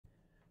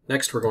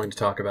Next, we're going to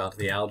talk about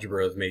the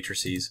algebra of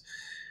matrices.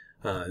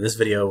 In this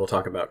video, we'll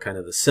talk about kind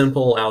of the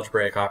simple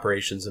algebraic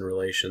operations and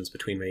relations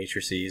between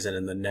matrices, and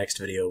in the next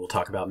video, we'll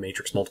talk about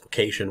matrix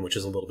multiplication, which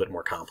is a little bit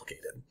more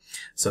complicated.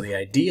 So the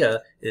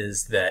idea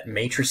is that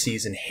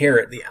matrices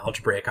inherit the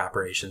algebraic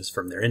operations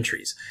from their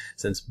entries.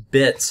 Since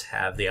bits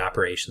have the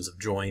operations of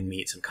join,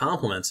 meets, and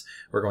complements,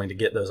 we're going to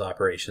get those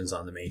operations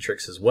on the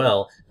matrix as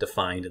well,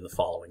 defined in the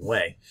following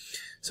way.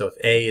 So if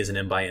A is an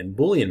m by n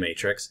Boolean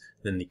matrix,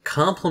 then the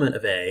complement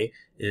of A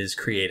is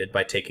created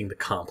by taking the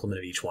complement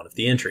of each one of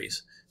the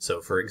entries. So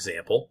for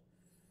example,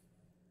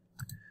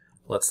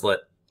 let's let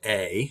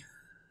A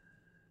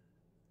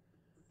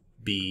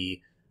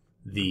be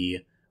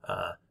the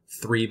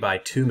 3 by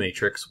 2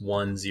 matrix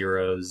 1,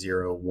 0,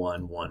 0,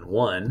 1, 1,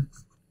 1.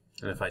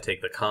 And if I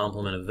take the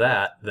complement of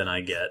that, then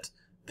I get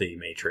the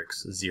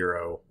matrix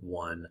 0,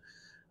 1,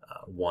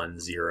 1,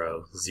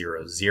 0,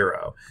 0,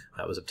 0.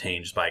 That was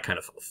obtained just by kind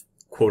of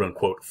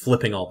quote-unquote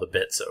flipping all the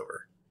bits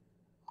over.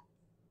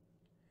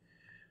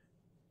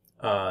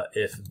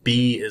 If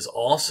B is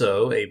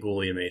also a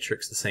Boolean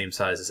matrix the same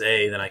size as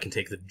A, then I can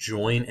take the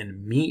join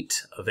and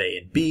meet of A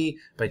and B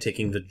by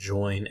taking the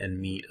join and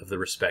meet of the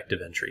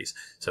respective entries.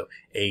 So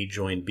A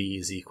join B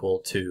is equal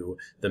to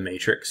the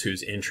matrix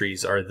whose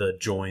entries are the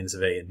joins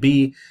of A and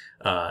B,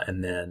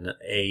 and then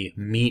A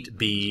meet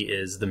B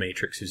is the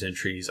matrix whose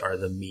entries are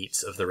the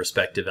meets of the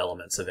respective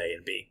elements of A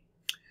and B.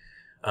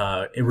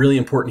 Really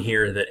important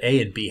here that A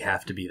and B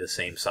have to be the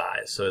same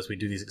size. So as we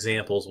do these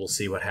examples, we'll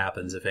see what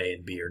happens if A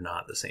and B are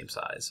not the same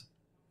size.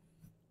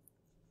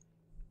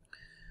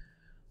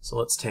 So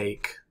let's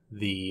take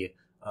the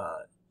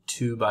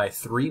 2 by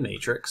 3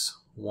 matrix,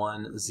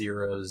 1,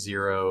 0,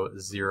 0,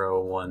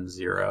 0, 1,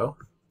 0,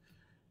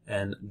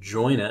 and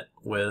join it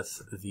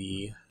with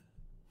the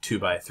 2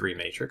 by 3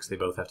 matrix. They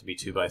both have to be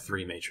 2 by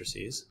 3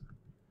 matrices.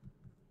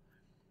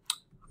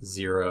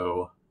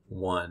 0,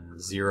 1,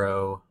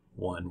 0,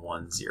 1,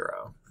 1,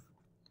 0.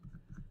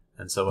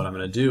 And so what I'm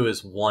going to do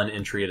is one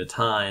entry at a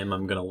time,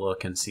 I'm going to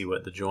look and see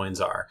what the joins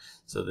are.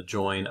 So the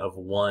join of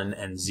 1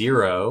 and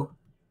 0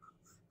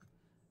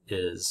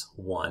 is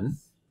 1.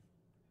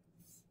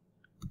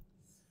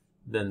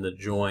 Then the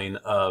join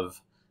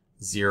of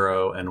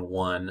 0 and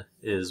 1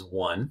 is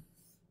 1.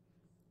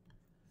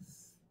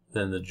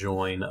 Then the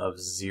join of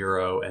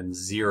 0 and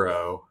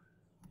 0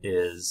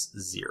 is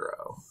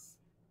 0.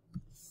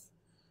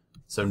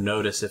 So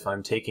notice if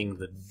I'm taking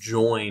the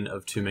join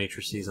of two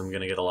matrices, I'm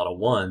going to get a lot of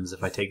 1s.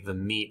 If I take the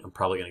meet, I'm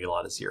probably going to get a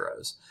lot of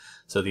 0s.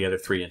 So the other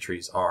three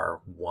entries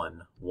are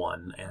 1,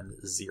 1,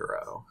 and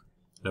 0.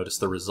 Notice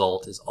the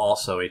result is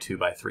also a 2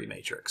 by 3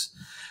 matrix.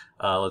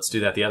 Let's do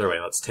that the other way.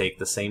 Let's take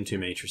the same two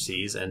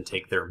matrices and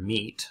take their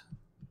meet.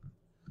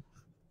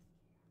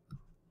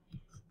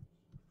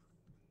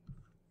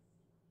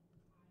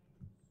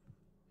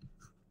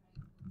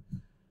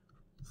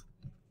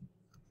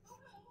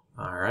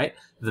 All right,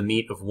 the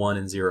meet of 1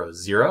 and 0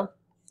 is 0.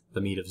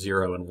 The meet of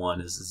 0 and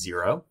 1 is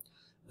 0.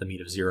 The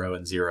meet of 0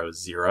 and 0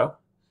 is 0.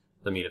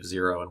 The meet of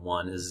 0 and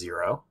 1 is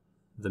 0.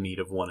 The meet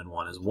of 1 and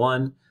 1 is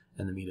 1.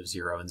 And the meet of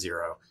 0 and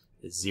 0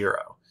 is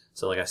 0.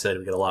 So like I said,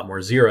 we get a lot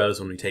more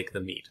zeros when we take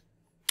the meet.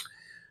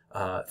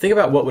 Think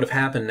about what would have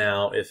happened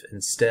now if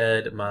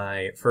instead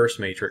my first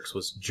matrix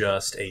was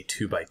just a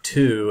 2 by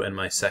 2 and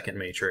my second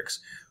matrix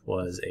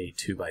was a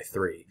 2 by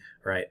 3,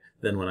 right?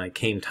 Then when I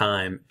came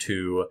time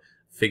to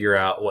figure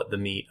out what the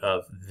meet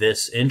of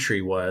this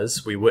entry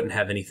was, we wouldn't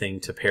have anything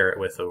to pair it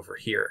with over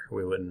here.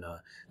 We wouldn't.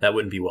 That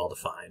wouldn't be well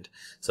defined.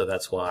 So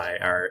that's why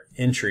our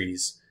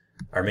entries,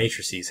 our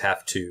matrices,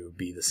 have to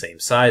be the same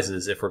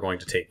sizes if we're going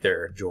to take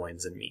their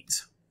joins and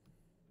meets.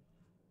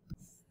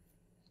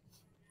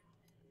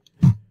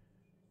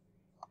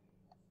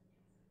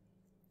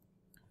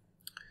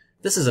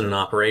 This isn't an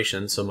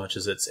operation so much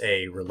as it's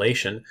a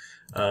relation.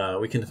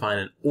 We can define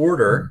an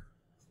order.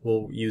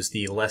 We'll use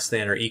the less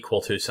than or equal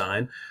to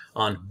sign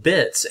on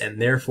bits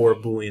and therefore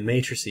Boolean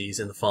matrices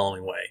in the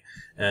following way.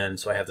 And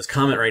so I have this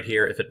comment right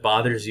here. If it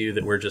bothers you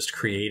that we're just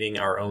creating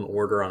our own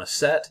order on a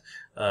set,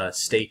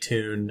 stay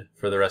tuned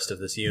for the rest of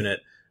this unit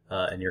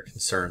and your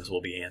concerns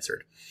will be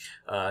answered.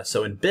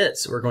 So in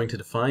bits, we're going to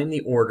define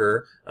the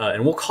order,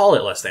 and we'll call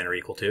it less than or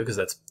equal to because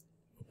that's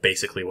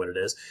basically what it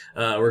is.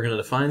 We're going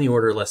to define the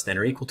order less than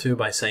or equal to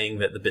by saying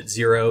that the bit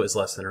 0 is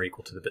less than or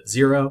equal to the bit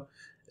 0.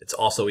 It's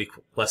also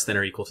less than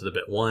or equal to the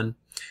bit 1,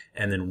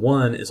 and then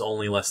 1 is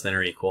only less than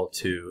or equal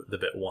to the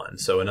bit 1.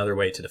 So another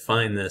way to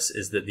define this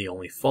is that the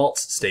only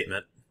false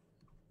statement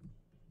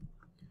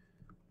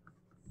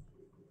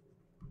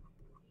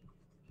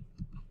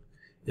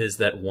is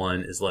that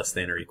 1 is less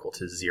than or equal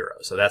to 0.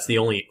 So that's the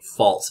only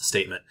false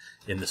statement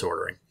in this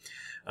ordering.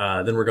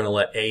 Then we're going to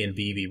let A and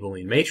B be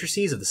Boolean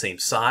matrices of the same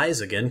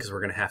size, again, because we're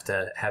going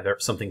to have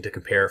something to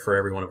compare for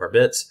every one of our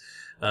bits.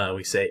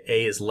 We say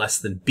A is less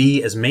than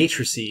B as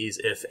matrices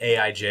if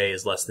Aij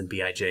is less than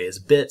Bij as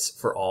bits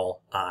for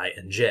all I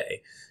and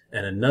j.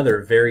 And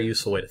another very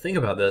useful way to think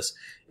about this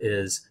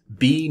is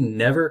B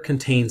never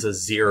contains a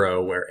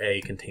 0 where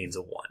A contains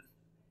a 1.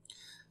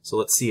 So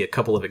let's see a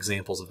couple of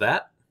examples of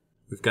that.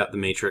 We've got the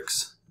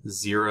matrix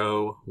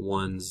 0,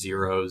 1,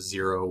 0,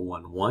 0,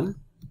 1, 1.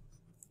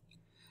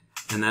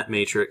 And that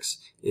matrix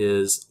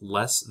is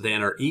less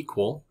than or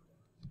equal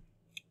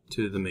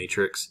to the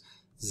matrix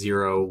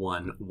 0,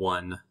 1,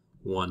 1,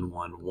 1,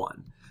 1,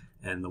 1.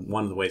 And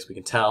one of the ways we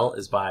can tell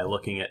is by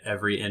looking at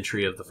every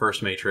entry of the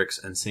first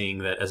matrix and seeing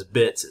that as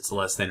bits it's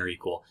less than or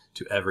equal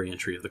to every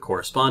entry of the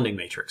corresponding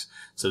matrix.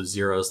 So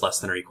 0 is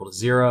less than or equal to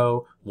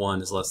 0,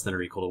 1 is less than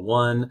or equal to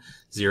 1,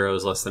 0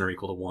 is less than or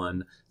equal to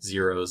 1,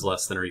 0 is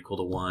less than or equal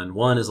to 1,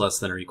 1 is less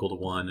than or equal to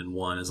 1, and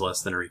 1 is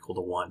less than or equal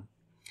to 1.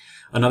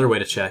 Another way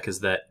to check is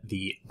that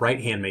the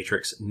right-hand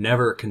matrix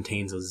never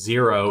contains a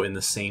 0 in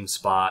the same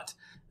spot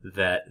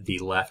that the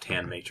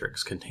left-hand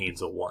matrix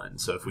contains a 1.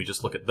 So if we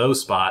just look at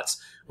those spots,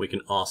 we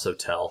can also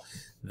tell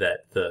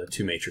that the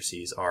two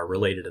matrices are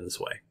related in this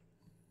way.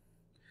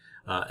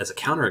 As a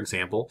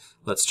counterexample,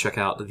 let's check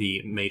out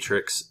the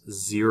matrix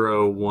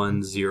 0,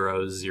 1,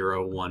 0,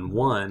 0, 1,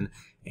 1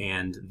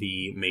 and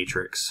the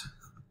matrix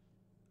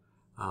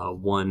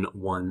 1,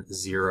 1,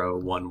 0,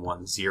 1,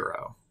 1,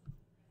 0.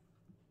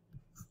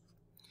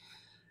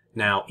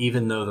 Now,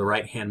 even though the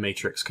right-hand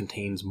matrix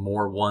contains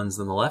more 1s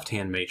than the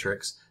left-hand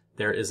matrix,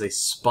 there is a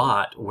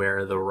spot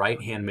where the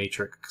right-hand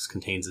matrix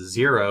contains a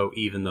 0,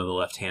 even though the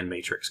left-hand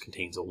matrix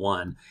contains a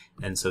 1.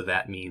 And so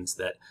that means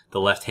that the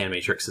left-hand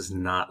matrix is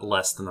not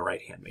less than the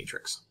right-hand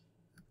matrix.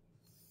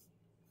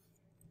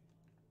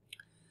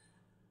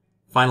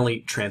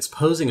 Finally,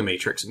 transposing a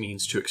matrix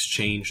means to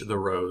exchange the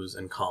rows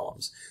and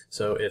columns.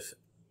 So if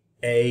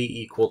A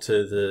equal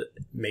to the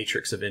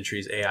matrix of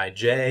entries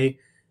Aij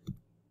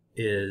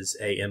is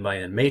a m by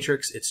n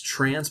matrix, its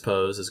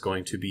transpose is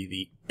going to be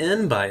the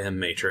n by m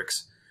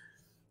matrix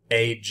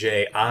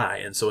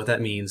Aj, and so what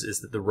that means is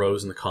that the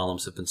rows and the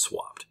columns have been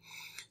swapped.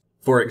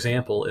 For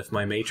example, if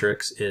my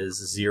matrix is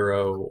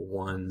 0,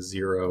 1,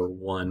 0,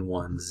 1,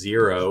 1,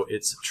 0,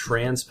 its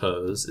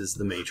transpose is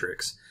the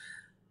matrix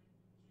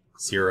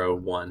 0,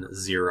 1,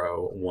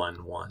 0,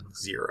 1, 1,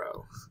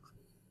 0.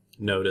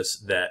 Notice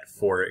that,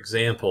 for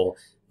example,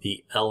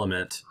 the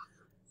element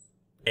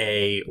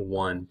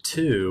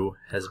A12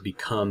 has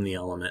become the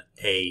element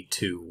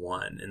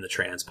A21 in the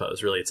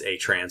transpose. Really, it's A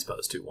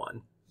transpose to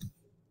 1.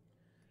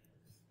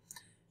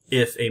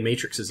 If a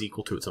matrix is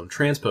equal to its own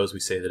transpose, we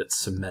say that it's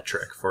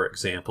symmetric. For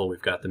example,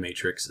 we've got the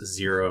matrix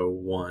 0,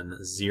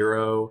 1,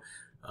 0,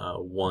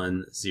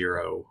 1,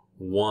 0,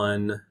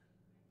 1,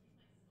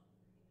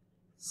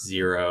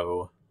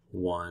 0,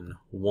 1,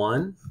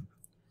 1.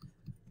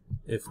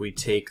 If we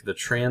take the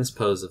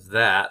transpose of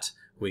that,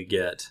 we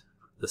get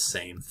the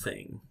same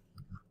thing.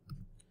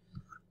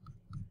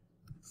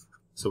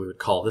 So we would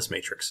call this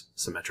matrix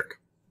symmetric.